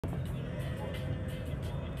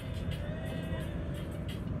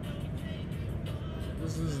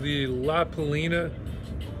is the La Palina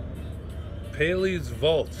Paley's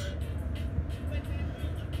Vault.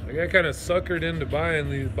 I got kind of suckered into buying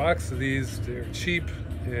these box of these. They're cheap,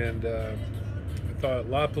 and I thought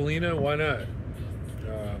La Palina, why not?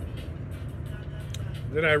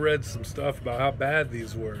 Then I read some stuff about how bad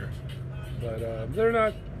these were, but they're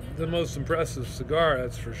not the most impressive cigar,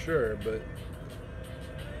 that's for sure. But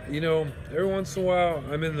you know, every once in a while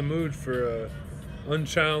I'm in the mood for a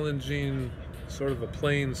unchallenging, sort of a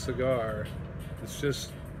plain cigar. It's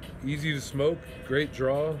just easy to smoke, great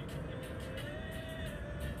draw.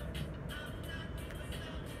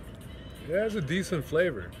 It has a decent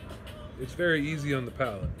flavor. It's very easy on the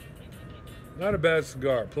palate. Not a bad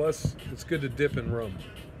cigar, plus it's good to dip in rum.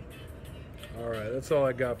 Alright, that's all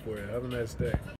I got for you. Have a nice day.